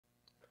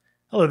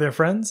Hello there,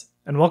 friends,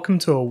 and welcome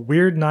to a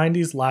Weird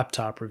 90s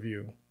laptop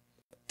review.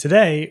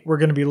 Today, we're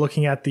going to be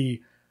looking at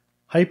the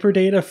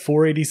Hyperdata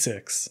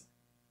 486.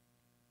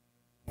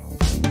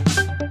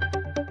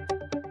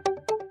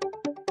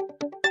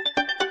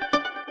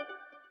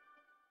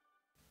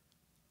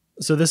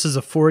 So this is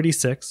a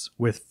 486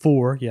 with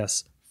four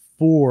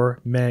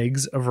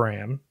megs of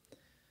RAM.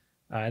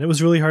 And it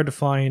was really hard to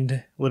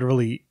find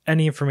literally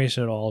any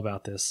information at all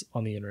about this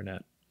on the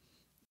internet.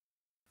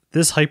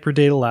 This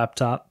Hyperdata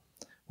laptop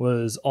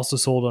was also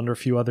sold under a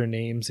few other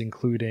names,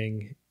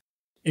 including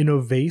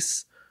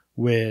Innovace,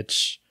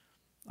 which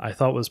I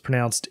thought was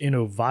pronounced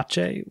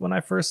Innovace when I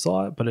first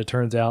saw it, but it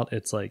turns out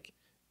it's like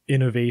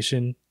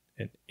innovation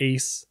and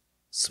ace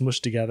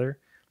smushed together,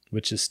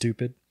 which is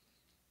stupid.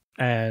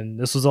 And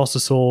this was also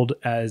sold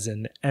as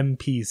an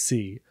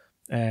MPC,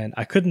 and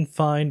I couldn't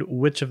find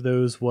which of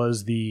those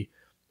was the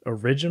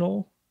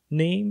original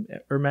name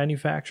or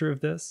manufacturer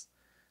of this.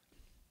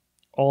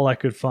 All I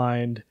could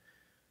find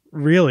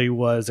really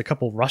was a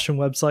couple Russian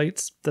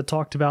websites that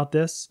talked about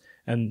this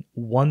and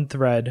one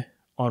thread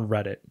on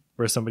Reddit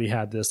where somebody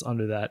had this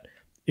under that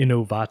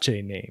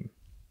Innovace name.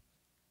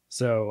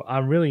 So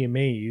I'm really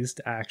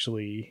amazed,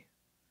 actually,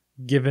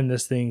 given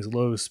this thing's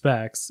low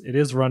specs. It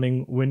is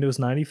running Windows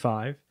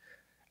 95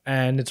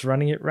 and it's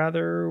running it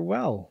rather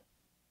well.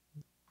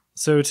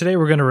 So today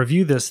we're going to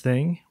review this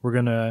thing. We're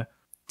going to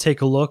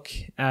take a look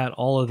at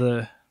all of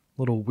the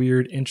little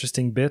weird,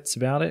 interesting bits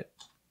about it.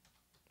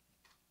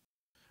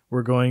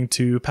 We're going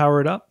to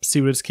power it up,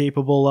 see what it's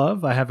capable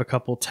of. I have a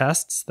couple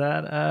tests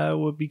that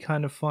would be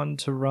kind of fun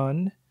to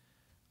run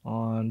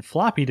on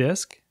floppy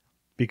disk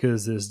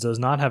because this does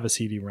not have a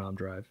CD-ROM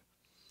drive.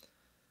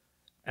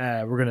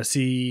 We're going to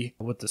see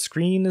what the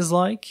screen is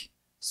like.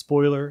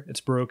 Spoiler, it's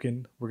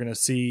broken. We're going to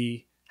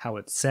see how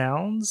it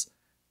sounds.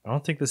 I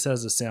don't think this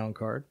has a sound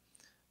card.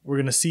 We're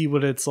going to see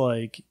what it's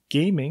like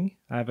gaming.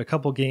 I have a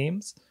couple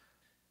games.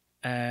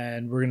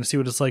 And we're going to see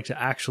what it's like to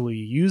actually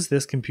use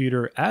this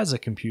computer as a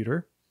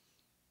computer.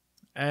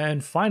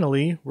 And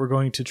finally, we're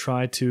going to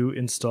try to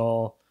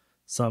install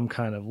some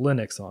kind of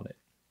Linux on it.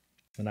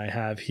 And I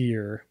have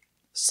here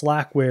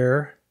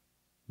Slackware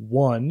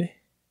 1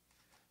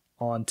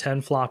 on 10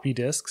 floppy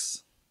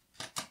disks.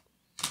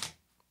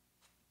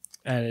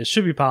 And it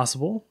should be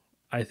possible.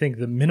 I think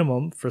the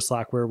minimum for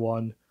Slackware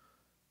 1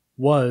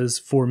 was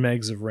 4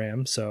 megs of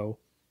RAM, so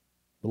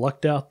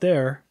lucked out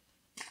there.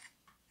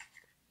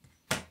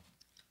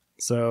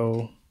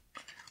 So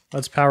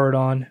let's power it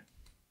on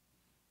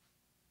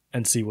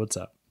and see what's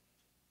up.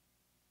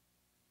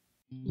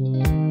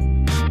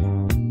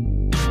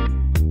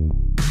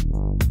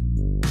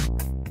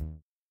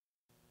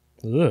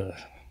 Ugh.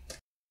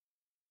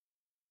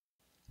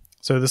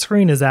 So the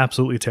screen is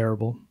absolutely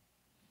terrible.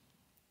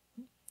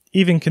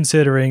 Even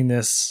considering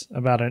this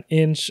about an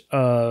inch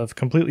of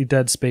completely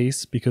dead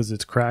space because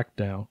it's cracked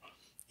now.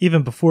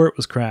 Even before it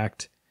was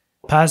cracked,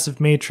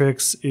 passive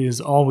matrix is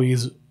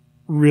always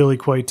really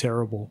quite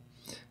terrible.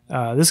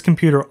 This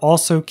computer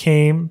also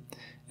came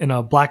in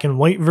a black and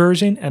white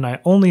version, and I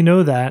only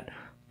know that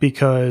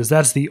because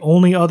that's the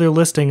only other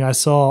listing I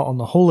saw on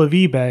the whole of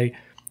eBay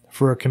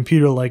for a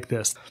computer like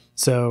this.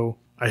 So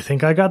I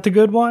think I got the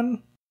good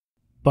one,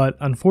 but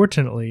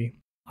unfortunately,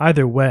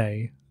 either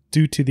way,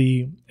 due to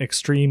the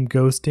extreme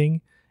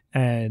ghosting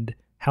and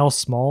how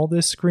small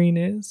this screen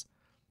is,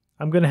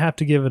 I'm going to have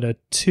to give it a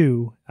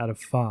 2 out of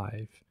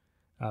 5.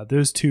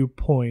 Those 2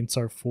 points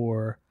are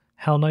for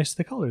how nice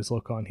the colors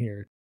look on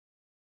here.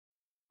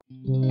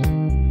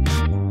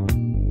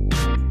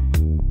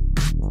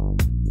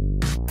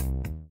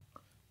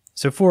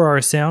 So for our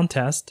sound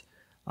test,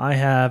 I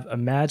have a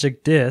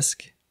magic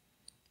disc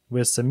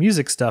with some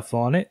music stuff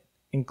on it,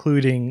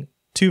 including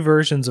 2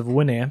 versions of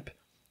Winamp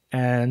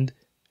and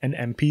an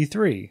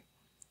MP3.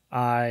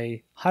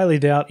 I highly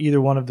doubt either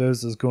one of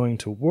those is going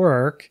to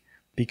work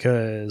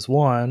because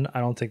 1, I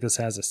don't think this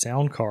has a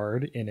sound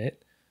card in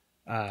it,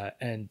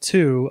 and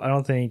 2, I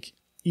don't think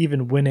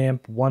even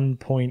Winamp 1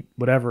 point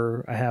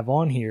whatever I have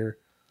on here,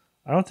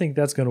 I don't think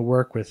that's going to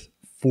work with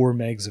 4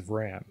 megs of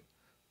RAM.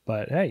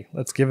 But hey,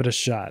 let's give it a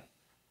shot.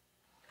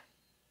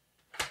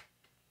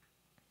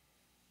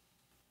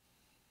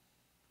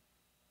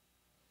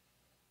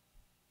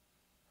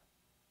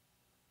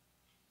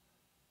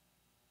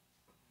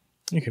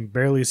 You can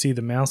barely see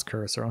the mouse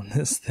cursor on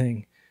this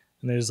thing,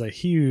 and there's a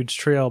huge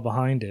trail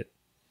behind it.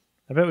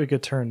 I bet we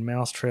could turn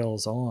mouse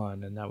trails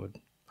on, and that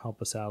would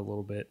help us out a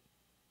little bit.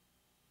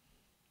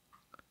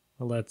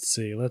 Well, let's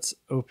see. Let's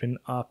open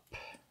up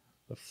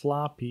the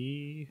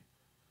floppy.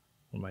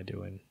 What am I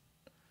doing?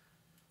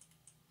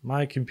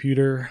 My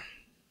computer.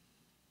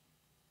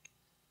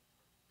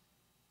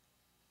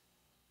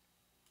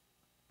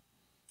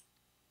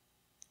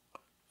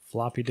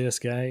 Floppy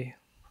disk A.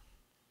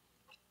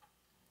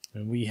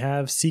 And we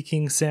have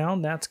seeking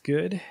sound. That's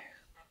good.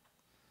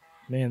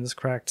 Man, this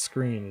cracked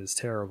screen is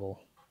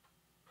terrible.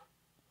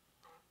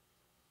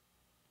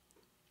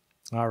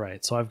 All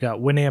right, so I've got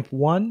Winamp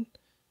 1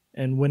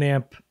 and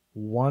Winamp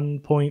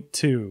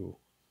 1.2.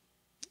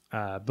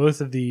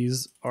 Both of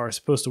these are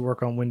supposed to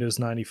work on Windows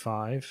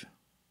 95.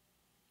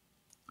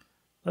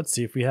 Let's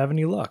see if we have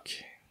any luck.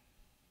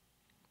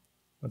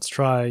 Let's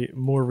try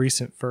more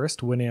recent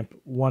first, Winamp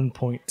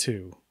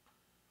 1.2.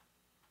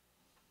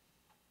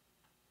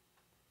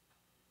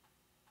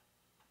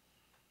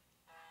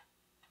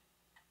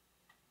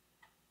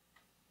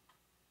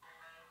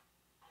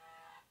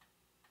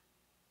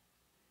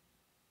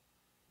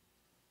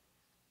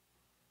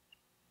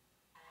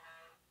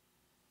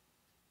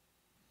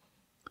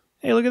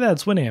 Hey, look at that,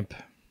 it's Winamp.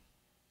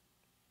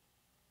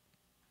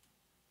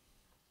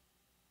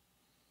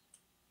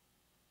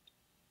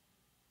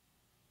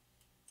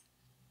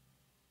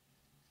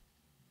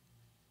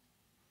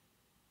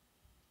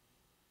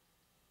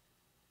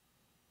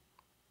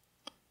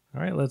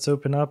 All right, let's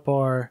open up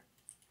our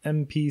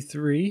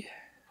MP3.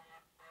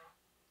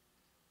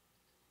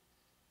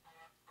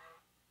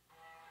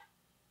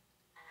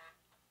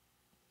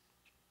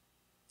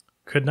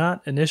 Could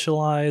not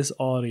initialize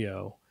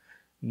audio.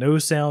 No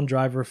sound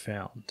driver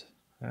found.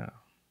 Oh.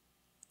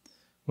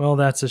 Well,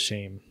 that's a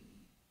shame.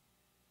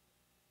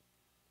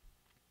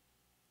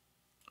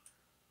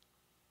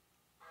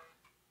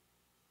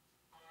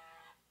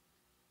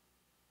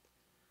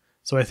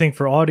 So I think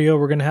for audio,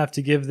 we're going to have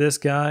to give this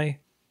guy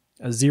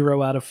a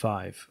 0 out of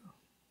 5.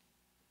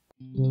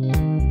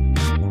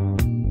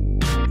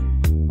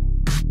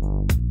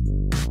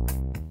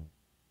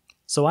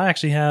 So I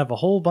actually have a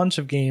whole bunch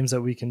of games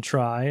that we can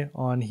try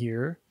on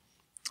here,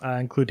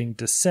 including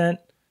Descent,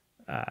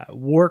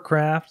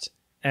 Warcraft,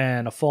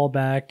 and a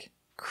fallback,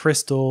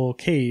 Crystal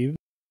Cave.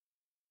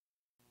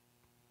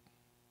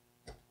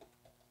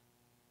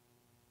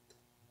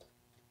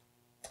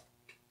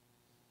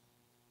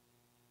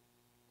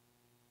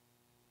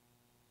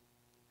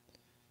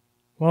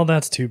 Well,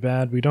 that's too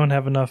bad. We don't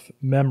have enough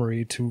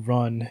memory to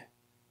run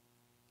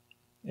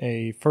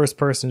a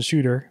first-person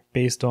shooter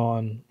based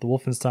on the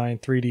Wolfenstein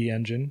 3D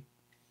engine.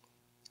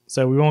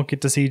 So we won't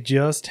get to see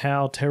just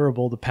how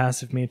terrible the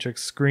passive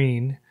matrix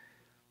screen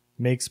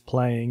makes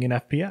playing in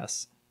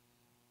FPS.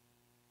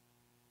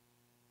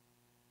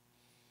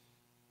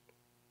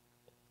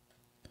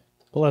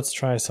 But let's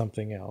try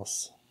something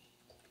else.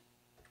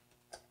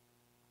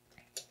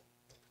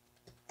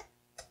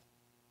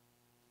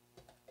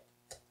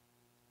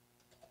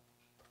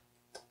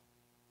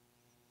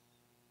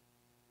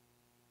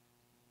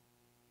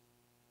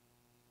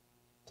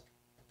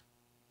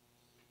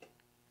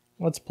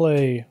 Let's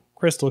play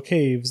Crystal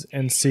Caves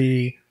and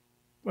see...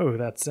 Oh,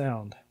 that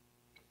sound.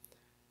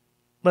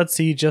 Let's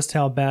see just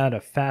how bad a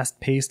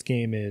fast-paced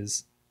game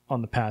is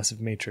on the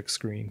passive matrix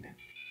screen.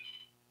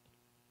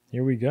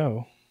 Here we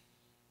go.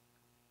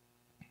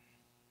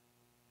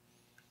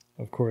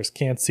 Of course,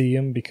 can't see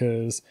him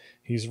because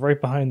he's right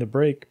behind the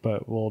brake,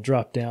 but we'll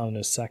drop down in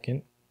a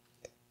second.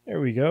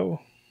 There we go.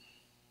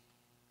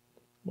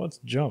 Let's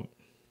jump.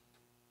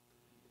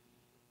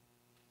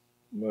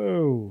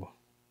 Whoa.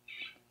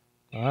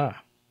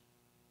 Ah.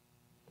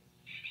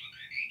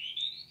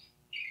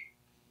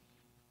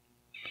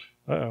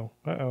 Uh-oh,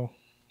 uh-oh.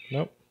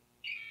 Nope.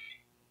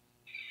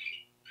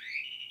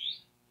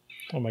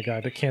 Oh my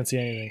god, I can't see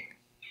anything.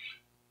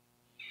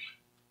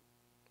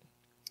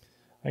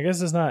 I guess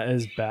it's not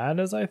as bad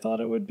as I thought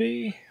it would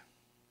be,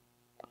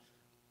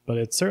 but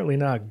it's certainly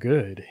not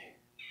good.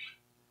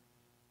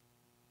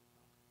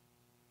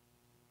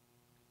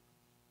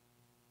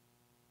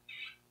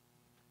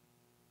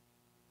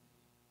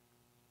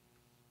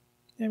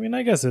 I mean,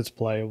 I guess it's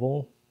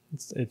playable.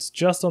 It's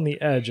just on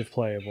the edge of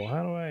playable.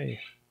 How do I...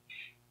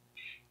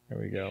 There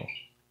we go.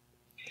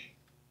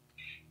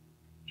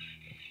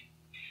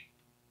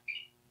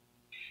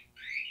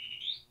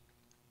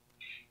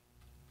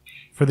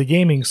 For the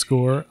gaming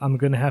score, I'm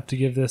going to have to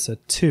give this a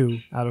 2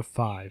 out of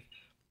 5.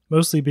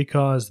 Mostly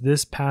because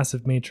this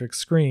passive matrix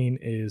screen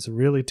is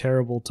really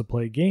terrible to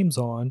play games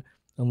on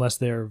unless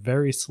they're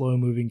very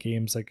slow-moving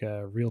games like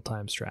a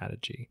real-time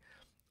strategy.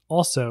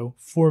 Also,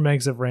 4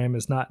 megs of RAM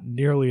is not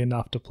nearly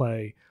enough to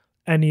play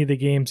any of the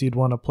games you'd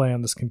want to play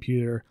on this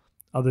computer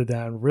other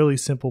than really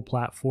simple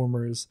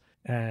platformers,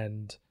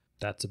 and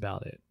that's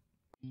about it.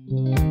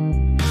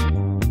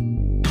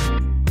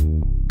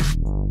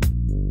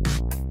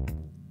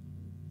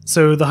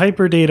 So the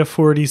Hyperdata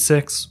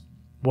 486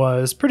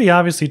 was pretty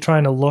obviously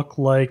trying to look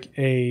like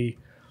a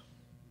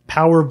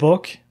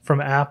PowerBook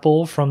from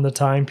Apple from the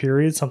time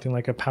period, something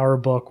like a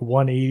PowerBook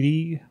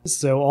 180.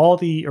 So all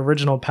the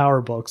original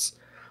PowerBooks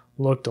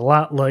looked a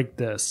lot like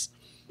this,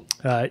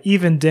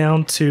 even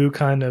down to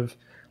kind of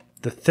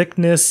the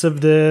thickness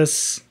of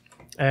this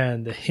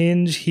and the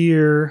hinge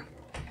here.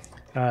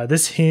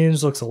 This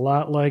hinge looks a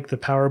lot like the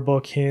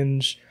PowerBook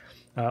hinge.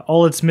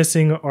 All it's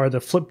missing are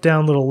the flip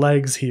down little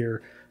legs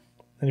here.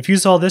 And if you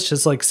saw this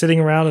just like sitting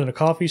around in a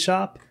coffee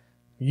shop,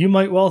 you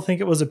might well think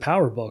it was a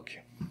PowerBook.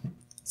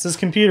 So this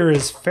computer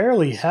is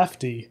fairly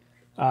hefty,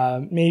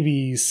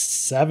 maybe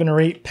 7 or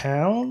 8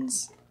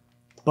 pounds.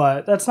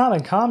 But that's not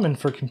uncommon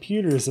for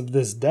computers of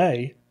this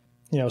day.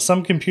 You know,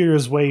 some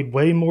computers weighed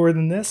way more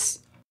than this.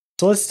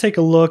 So let's take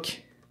a look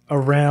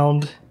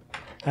around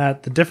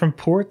at the different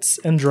ports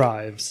and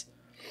drives.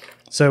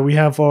 So we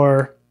have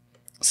our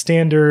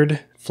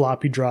standard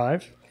floppy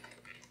drive.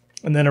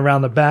 And then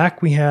around the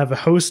back, we have a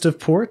host of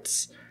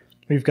ports.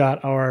 We've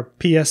got our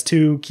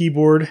PS2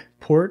 keyboard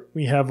port.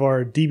 We have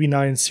our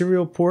DB9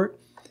 serial port,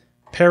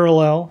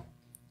 parallel,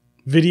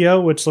 video,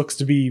 which looks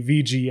to be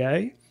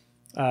VGA,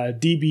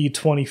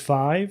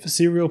 DB25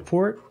 serial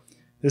port.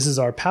 This is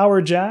our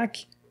power jack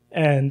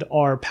and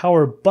our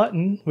power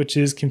button, which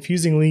is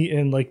confusingly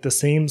in like the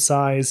same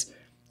size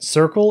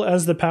circle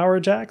as the power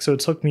jack. So it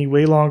took me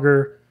way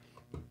longer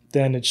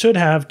than it should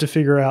have to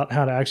figure out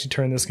how to actually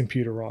turn this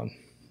computer on.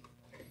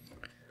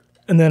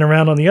 And then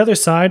around on the other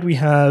side, we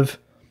have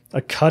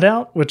a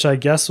cutout, which I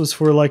guess was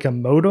for like a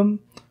modem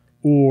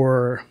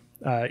or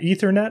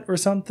Ethernet or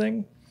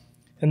something.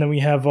 And then we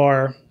have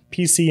our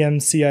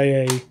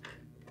PCMCIA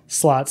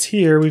slots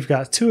here. We've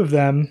got 2 of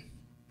them.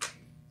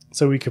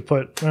 So we could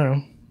put, I don't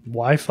know,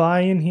 Wi-Fi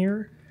in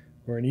here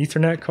or an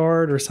Ethernet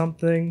card or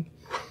something.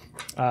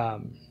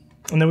 And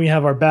then we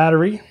have our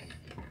battery,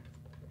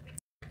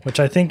 which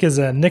I think is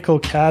a nickel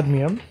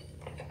cadmium.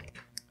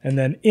 And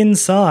then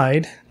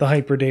inside the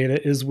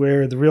Hyperdata is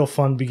where the real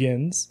fun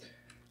begins,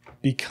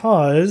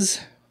 because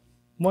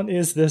what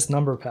is this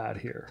number pad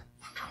here?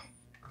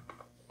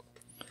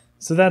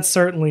 So that's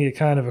certainly a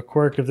kind of a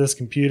quirk of this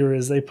computer,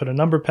 is they put a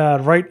number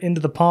pad right into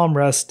the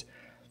palmrest,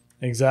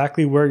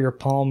 exactly where your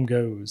palm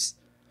goes.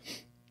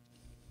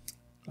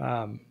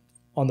 On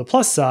the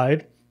plus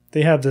side,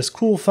 they have this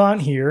cool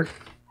font here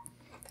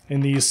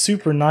in these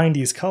super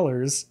 90s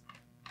colors.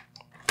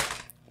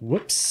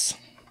 Whoops.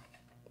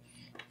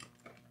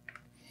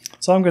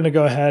 So I'm going to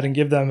go ahead and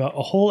give them a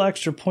whole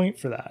extra point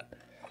for that.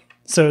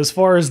 So as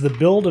far as the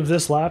build of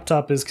this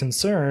laptop is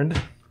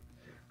concerned,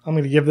 I'm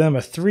going to give them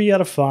a 3 out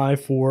of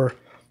 5 for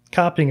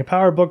copying a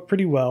PowerBook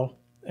pretty well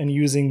and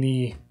using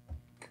the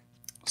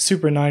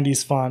super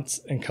 90s fonts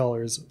and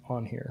colors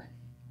on here.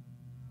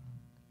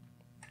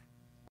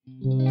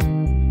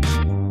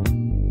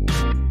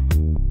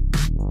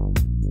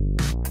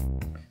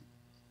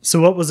 So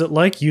what was it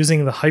like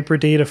using the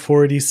Hyperdata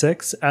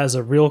 486 as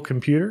a real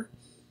computer?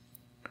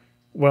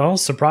 Well,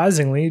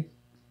 surprisingly,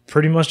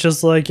 pretty much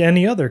just like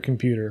any other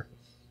computer.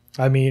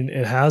 I mean,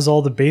 it has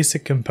all the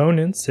basic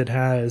components. It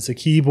has a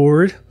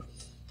keyboard.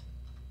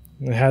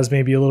 It has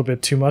maybe a little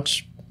bit too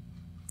much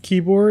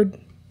keyboard.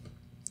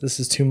 This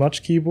is too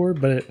much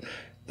keyboard, but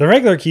the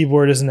regular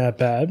keyboard isn't that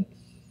bad.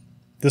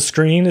 The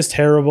screen is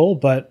terrible,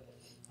 but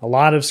a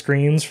lot of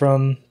screens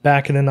from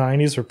back in the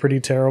 90s were pretty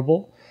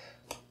terrible.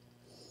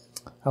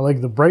 I like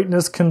the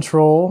brightness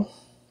control.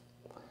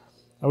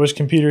 I wish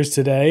computers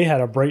today had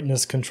a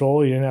brightness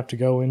control. You didn't have to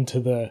go into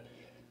the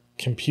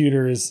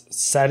computer's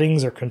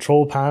settings or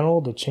control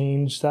panel to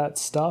change that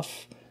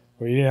stuff.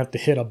 Or you didn't have to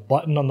hit a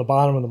button on the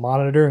bottom of the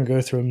monitor and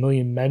go through a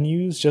million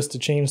menus just to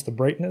change the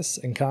brightness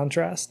and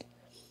contrast.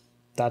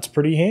 That's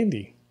pretty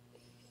handy.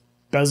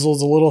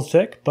 Bezel's a little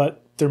thick,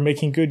 but they're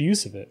making good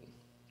use of it.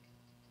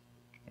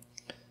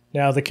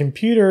 Now the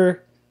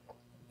computer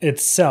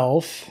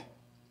itself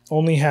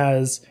only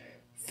has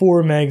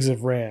 4 megs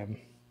of RAM.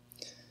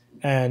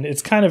 And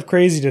it's kind of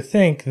crazy to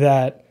think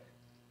that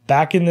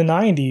back in the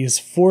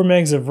 90s, 4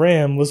 megs of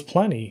RAM was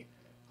plenty.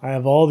 I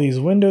have all these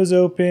windows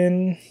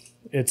open.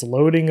 It's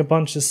loading a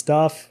bunch of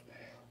stuff.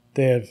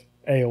 They have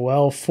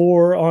AOL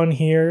 4 on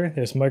here.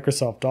 There's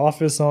Microsoft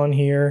Office on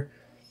here.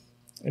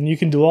 And you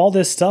can do all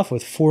this stuff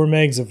with 4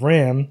 megs of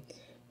RAM.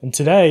 And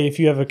today, if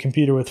you have a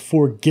computer with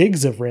 4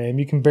 gigs of RAM,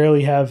 you can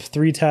barely have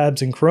 3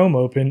 tabs in Chrome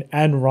open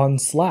and run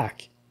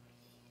Slack.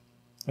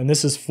 And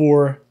this is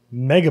 4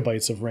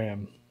 megabytes of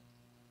RAM.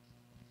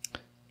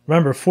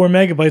 Remember, 4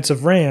 megabytes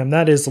of RAM,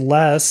 that is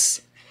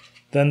less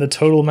than the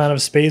total amount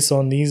of space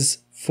on these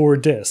 4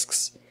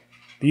 disks.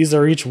 These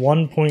are each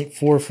 1.44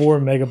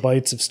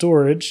 megabytes of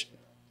storage.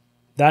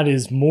 That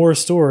is more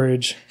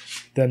storage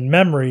than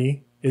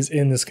memory is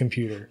in this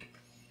computer.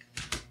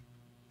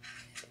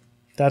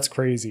 That's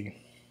crazy.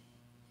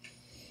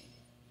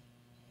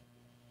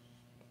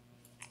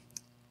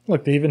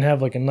 Look, they even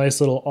have like a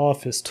nice little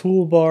office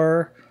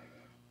toolbar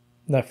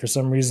that for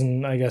some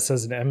reason I guess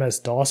has an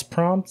MS-DOS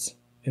prompt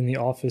in the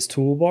office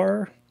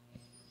toolbar.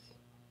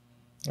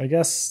 I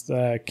guess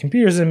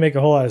computers didn't make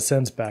a whole lot of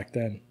sense back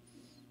then.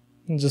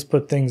 And just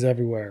put things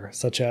everywhere,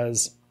 such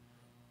as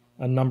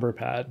a number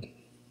pad.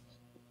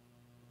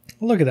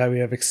 Look at that, we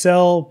have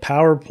Excel,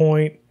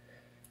 PowerPoint,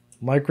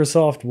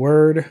 Microsoft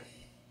Word.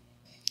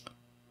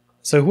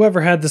 So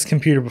whoever had this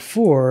computer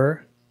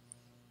before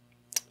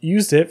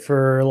used it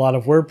for a lot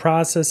of word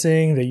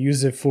processing. They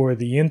used it for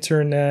the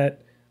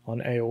internet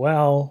on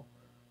AOL.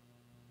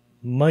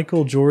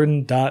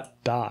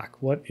 MichaelJordan.doc.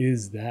 What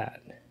is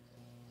that?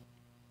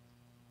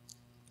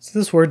 So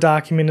this Word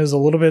document is a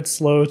little bit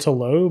slow to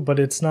load, but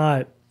it's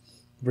not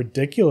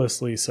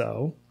ridiculously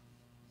so.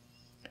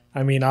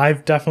 I mean,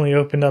 I've definitely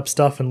opened up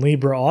stuff in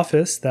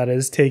LibreOffice that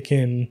has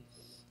taken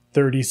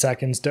 30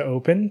 seconds to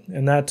open,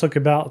 and that took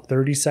about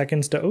 30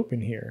 seconds to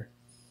open here.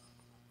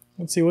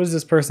 Let's see, what does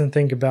this person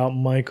think about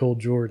Michael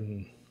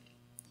Jordan?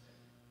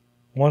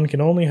 One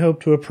can only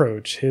hope to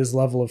approach his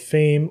level of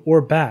fame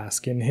or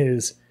bask in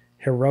his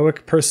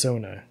heroic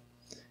persona.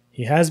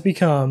 He has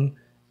become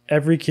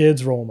every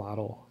kid's role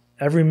model,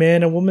 every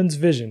man and woman's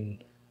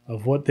vision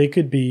of what they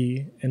could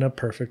be in a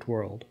perfect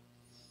world.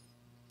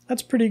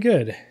 That's pretty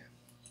good.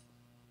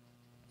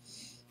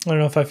 I don't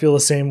know if I feel the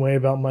same way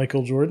about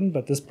Michael Jordan,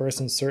 but this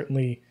person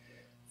certainly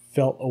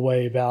felt a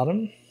way about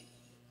him.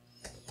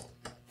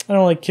 I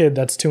don't like kid,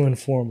 that's too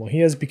informal. He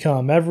has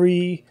become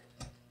every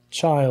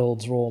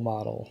child's role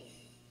model.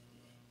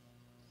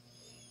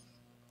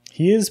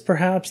 He is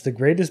perhaps the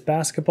greatest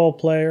basketball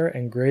player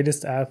and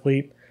greatest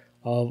athlete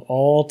of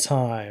all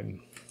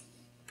time.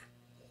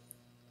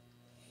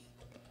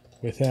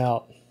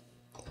 Without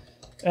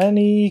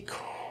any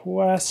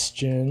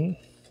question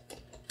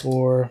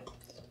or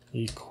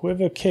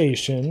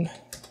equivocation.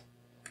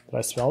 Did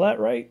I spell that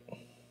right?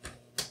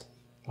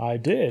 I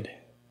did.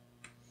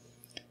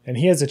 And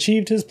he has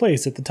achieved his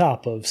place at the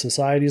top of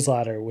society's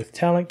ladder with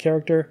talent,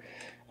 character,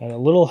 and a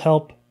little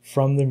help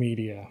from the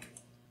media.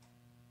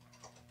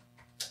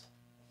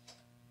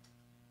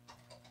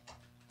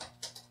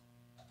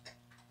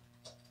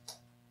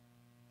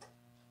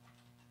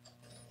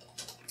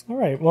 All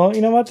right, well,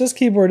 you know what? This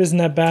keyboard isn't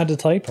that bad to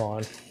type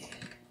on.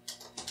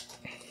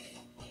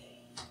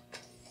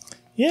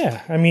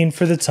 Yeah, I mean,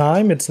 for the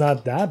time, it's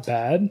not that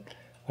bad.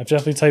 I've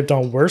definitely typed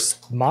on worse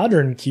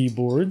modern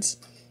keyboards.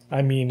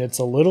 I mean, it's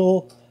a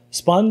little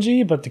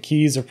spongy, but the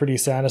keys are pretty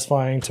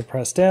satisfying to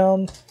press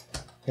down.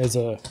 There's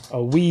a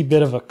wee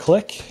bit of a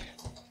click.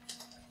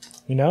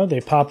 You know,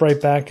 they pop right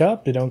back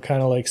up. They don't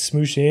kind of like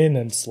smoosh in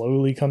and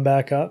slowly come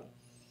back up.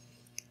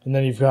 And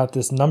then you've got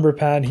this number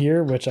pad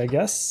here, which I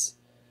guess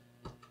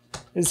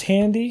is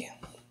handy.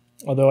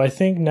 Although I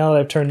think now that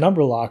I've turned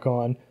number lock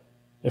on,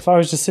 if I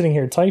was just sitting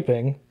here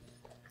typing,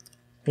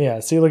 yeah,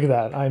 see, look at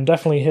that. I'm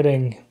definitely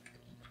hitting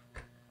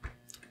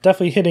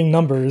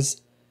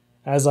numbers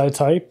as I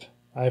type.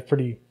 I have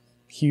pretty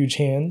huge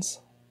hands.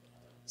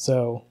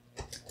 So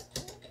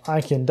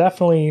I can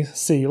definitely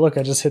see, look,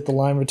 I just hit the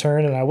line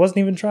return and I wasn't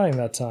even trying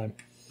that time.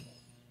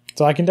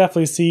 So I can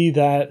definitely see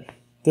that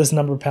this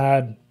number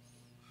pad,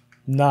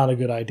 not a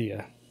good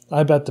idea.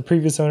 I bet the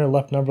previous owner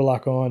left number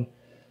lock on,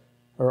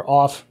 or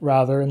off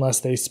rather, unless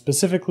they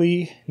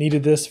specifically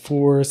needed this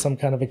for some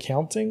kind of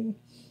accounting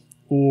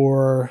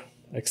or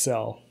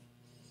Excel.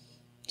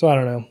 So I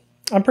don't know.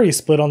 I'm pretty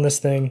split on this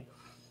thing,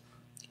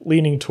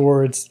 leaning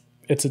towards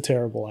it's a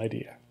terrible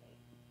idea.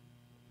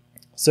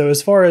 So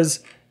as far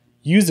as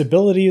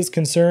usability is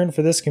concerned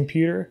for this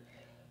computer,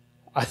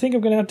 I think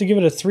I'm going to have to give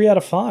it a 3 out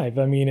of 5.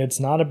 I mean, it's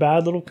not a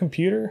bad little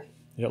computer.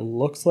 It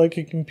looks like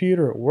a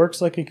computer. It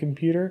works like a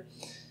computer.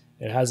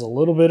 It has a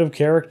little bit of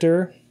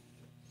character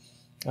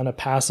and a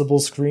passable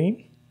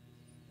screen.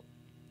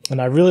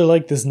 And I really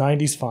like this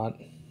 90s font.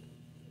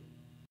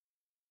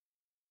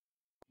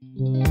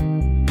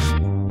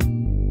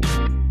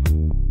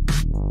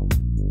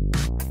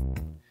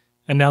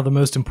 And now the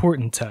most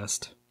important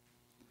test.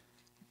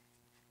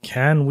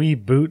 Can we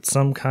boot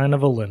some kind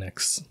of a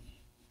Linux?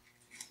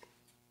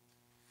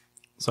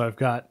 So I've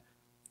got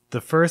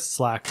the first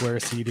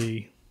Slackware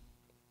CD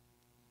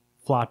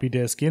floppy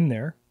disk in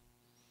there.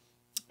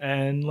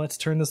 And let's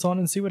turn this on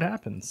and see what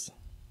happens.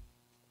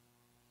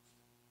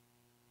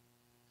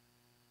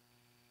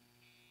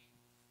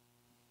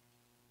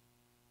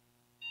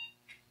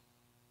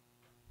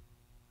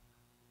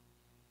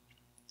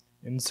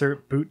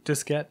 Insert boot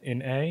diskette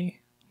in A.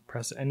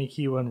 Press any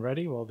key when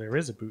ready. Well, there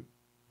is a boot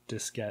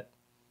diskette.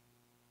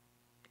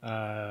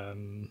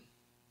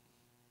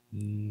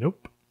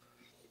 Nope.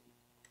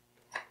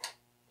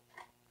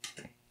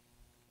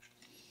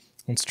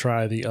 Let's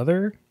try the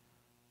other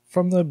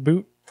from the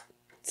boot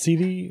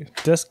CD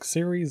disk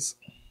series.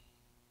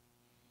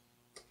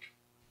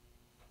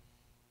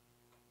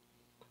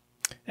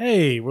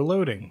 Hey, we're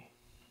loading.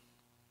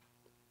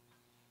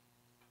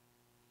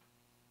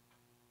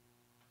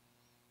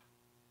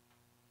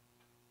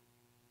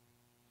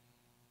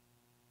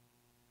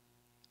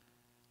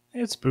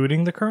 It's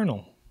booting the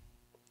kernel.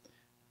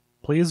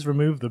 Please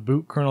remove the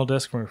boot kernel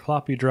disk from your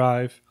floppy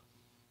drive.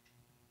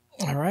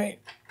 All right.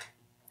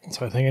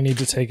 So I think I need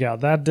to take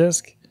out that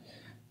disk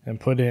and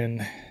put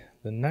in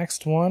the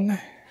next one.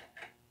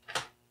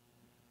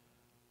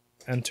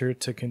 Enter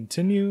to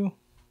continue.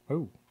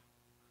 Oh.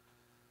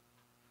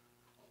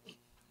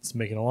 It's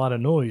making a lot of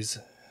noise.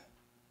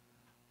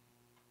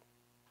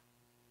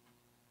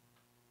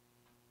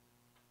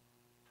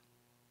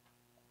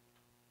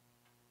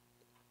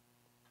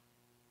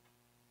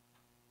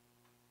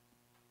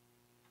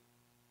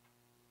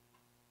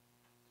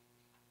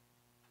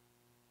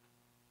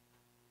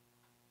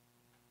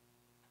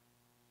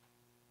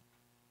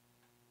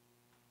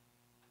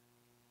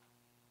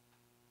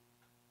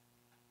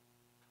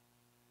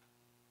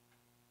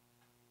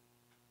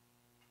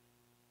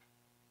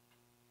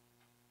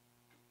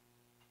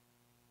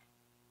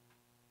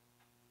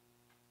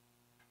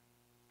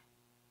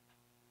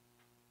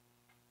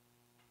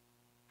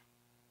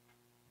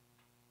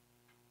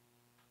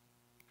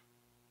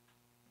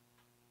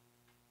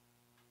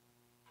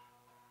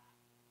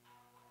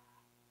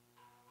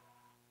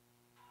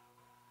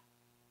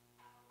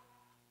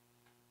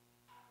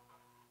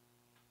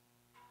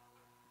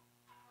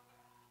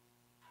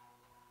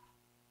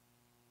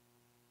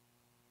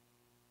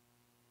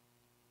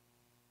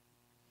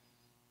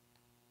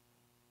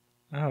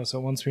 Oh, so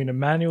it wants me to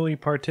manually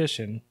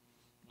partition,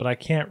 but I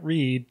can't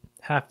read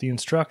half the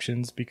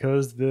instructions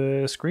because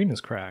the screen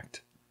is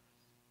cracked.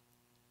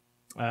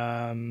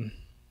 All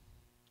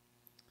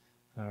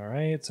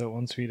right, so it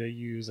wants me to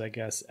use, I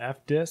guess,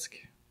 F disk.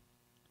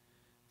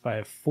 If I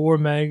have 4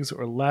 megs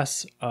or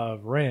less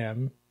of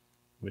RAM,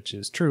 which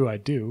is true, I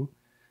do,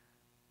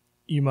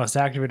 you must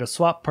activate a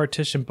swap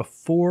partition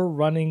before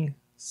running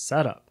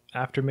setup.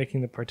 After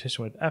making the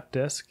partition with F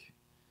disk,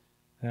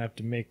 I have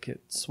to make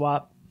it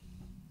swap.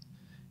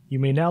 You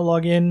may now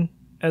log in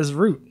as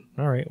root.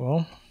 All right,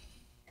 well,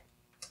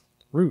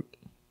 root.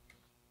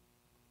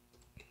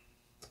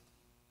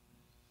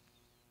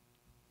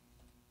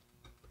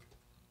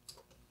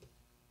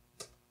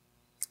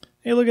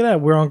 Hey, look at that.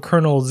 We're on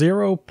kernel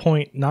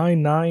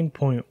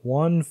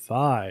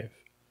 0.99.15.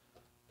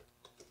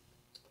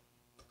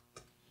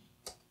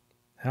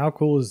 How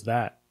cool is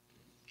that?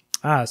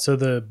 So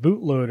the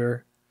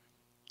bootloader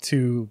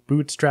to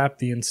bootstrap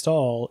the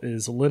install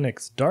is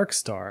Linux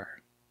Darkstar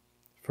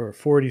for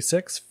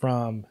 46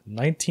 from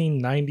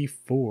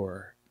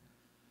 1994.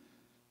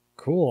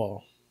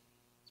 Cool.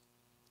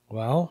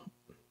 Well,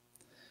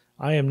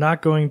 I am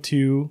not going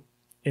to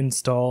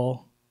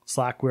install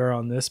Slackware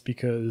on this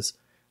because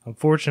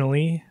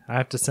unfortunately I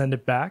have to send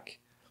it back,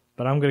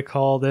 but I'm going to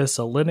call this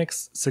a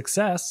Linux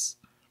success.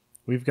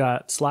 We've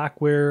got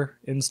Slackware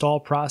install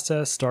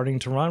process starting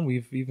to run.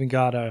 We've even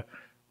got a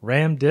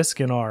RAM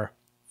disk in our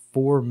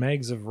 4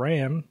 megs of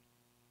RAM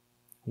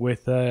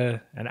with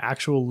an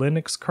actual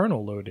Linux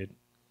kernel loaded.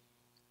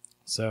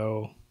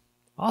 So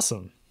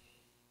awesome.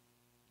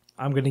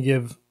 I'm going to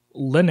give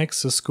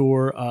Linux a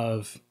score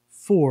of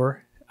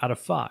 4 out of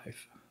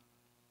 5.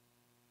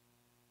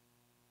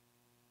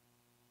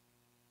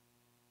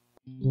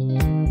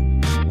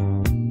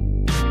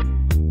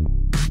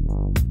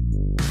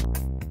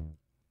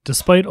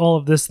 Despite all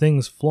of this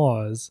thing's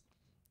flaws,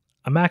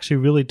 I'm actually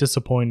really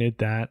disappointed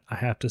that I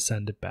have to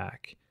send it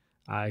back.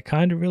 I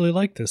kind of really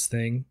like this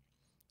thing,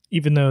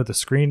 even though the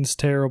screen's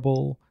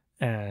terrible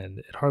and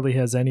it hardly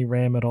has any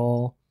RAM at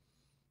all.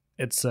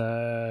 It's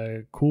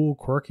a cool,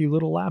 quirky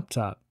little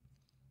laptop.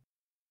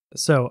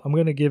 So I'm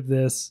going to give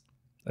this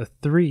a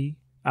 3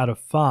 out of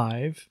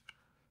 5,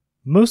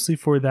 mostly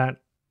for that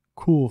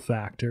cool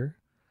factor,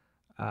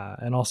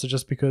 and also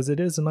just because it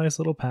is a nice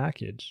little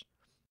package.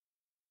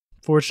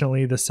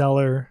 Fortunately, the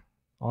seller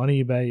on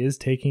eBay is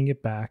taking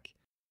it back.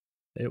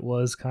 It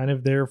was kind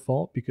of their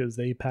fault because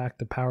they packed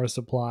the power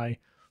supply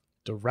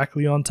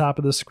directly on top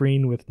of the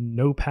screen with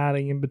no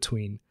padding in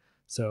between.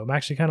 So I'm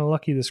actually kind of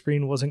lucky the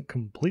screen wasn't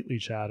completely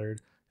shattered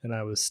and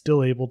I was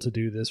still able to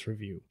do this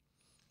review.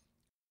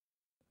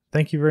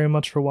 Thank you very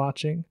much for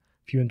watching.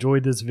 If you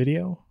enjoyed this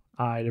video,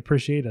 I'd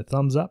appreciate a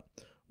thumbs up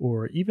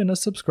or even a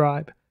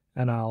subscribe,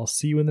 and I'll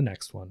see you in the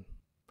next one.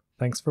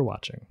 Thanks for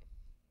watching.